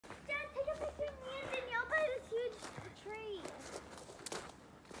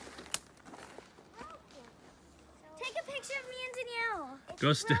picture of me and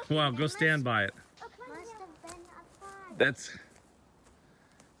Danielle. Go stand by it. Must have been a fly. That's,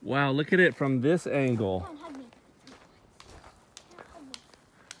 wow, look at it from this angle. Come on, hug me.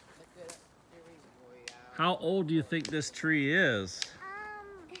 How old do you think this tree is?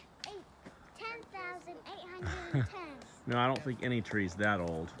 10,810. No, I don't think any tree's that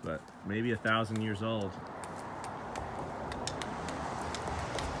old, but maybe 1,000 years old.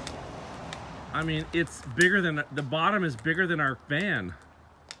 I mean, it's bigger than, the bottom is bigger than our van.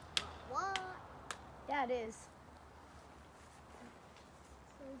 What? Yeah, it is.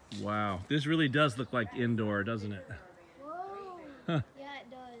 Wow, this really does look like indoor, doesn't it? Whoa. Huh. Yeah,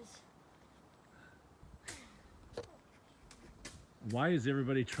 it does. Why is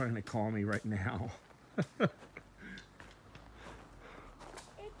everybody trying to call me right now? It's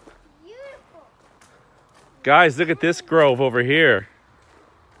beautiful. Guys, look at this grove over here.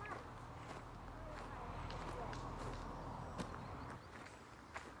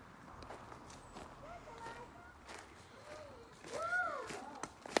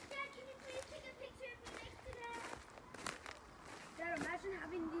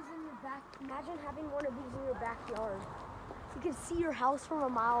 Imagine having one of these in your backyard. You can see your house from a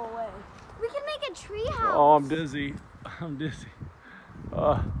mile away. We can make a tree house. Oh, I'm dizzy. I'm dizzy.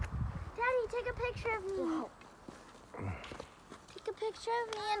 Daddy, take a picture of me. Whoa. Take a picture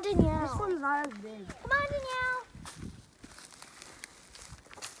of me and Danielle. This one's not as big. Come on, Danielle.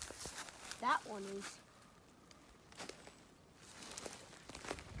 That one is.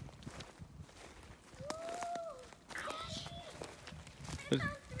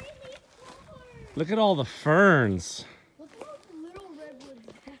 Look at all the ferns. Look at all the little redwoods.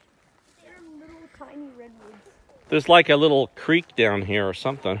 They're little tiny redwoods. There's like a little creek down here or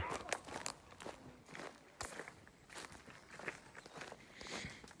something.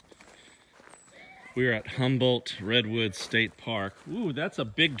 We're at Humboldt Redwoods State Park. Ooh, that's a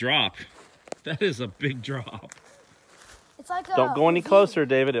big drop. That is a big drop. It's like a Don't go any ravine. closer,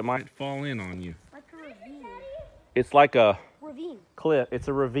 David. It might fall in on you. Like a ravine. It's like a Ravine. cliff. It's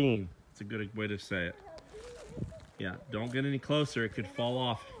a ravine. It's a good way to say it. Yeah, don't get any closer. It could fall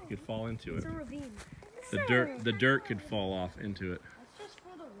off. You could fall into it. It's a ravine. The dirt could fall off into it. That's just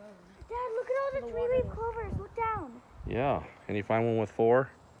for the road. Dad, look at all the three-leaf clovers. Look down. Yeah. Can you find one with 4?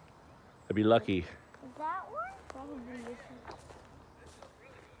 That'd be lucky. Is that one? Probably this one.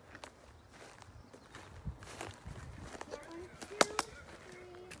 1, 2, 3.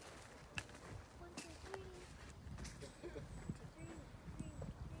 1, 2, 3.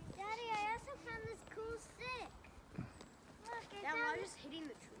 Daddy, I also found this cool stick. Look, I Now found I'm just hitting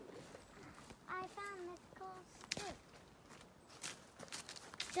the tree. I found this cool stick.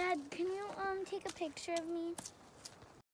 Dad, can you take a picture of me?